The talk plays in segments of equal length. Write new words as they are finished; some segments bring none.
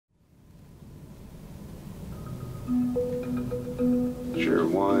Sure,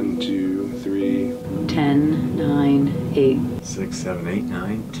 1, 2, 3. 10, 9, 8. 6, 7, 8,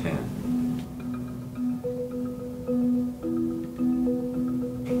 9, 10.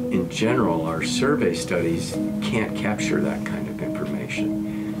 In general, our survey studies can't capture that kind of information.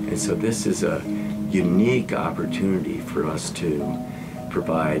 And so this is a unique opportunity for us to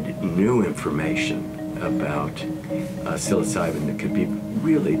provide new information about psilocybin that could be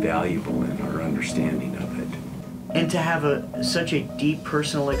really valuable in our understanding of it. And to have such a deep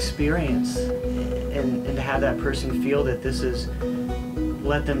personal experience and to have that person feel that this is,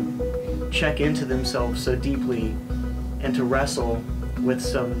 let them check into themselves so deeply and to wrestle with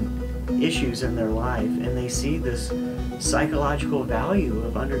some issues in their life, and they see this psychological value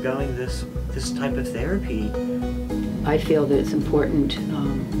of undergoing this type of therapy. I feel that it's important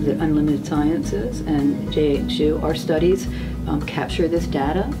that Unlimited Sciences and JHU, our studies, capture this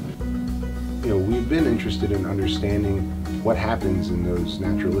data. You know, we've been interested in understanding what happens in those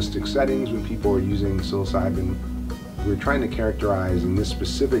naturalistic settings when people are using psilocybin. We're trying to characterize in this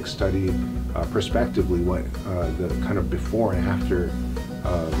specific study prospectively what the kind of before and after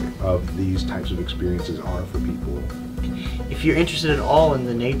of these types of experiences are for people. If you're interested at all in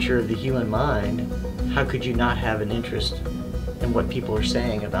the nature of the human mind, how could you not have an interest in what people are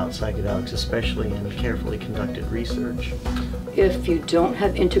saying about psychedelics, especially in carefully conducted research? If you don't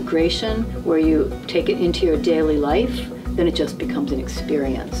have integration where you take it into your daily life, then it just becomes an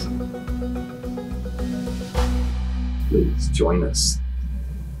experience. Please join us.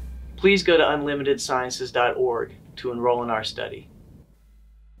 Please go to unlimitedsciences.org to enroll in our study.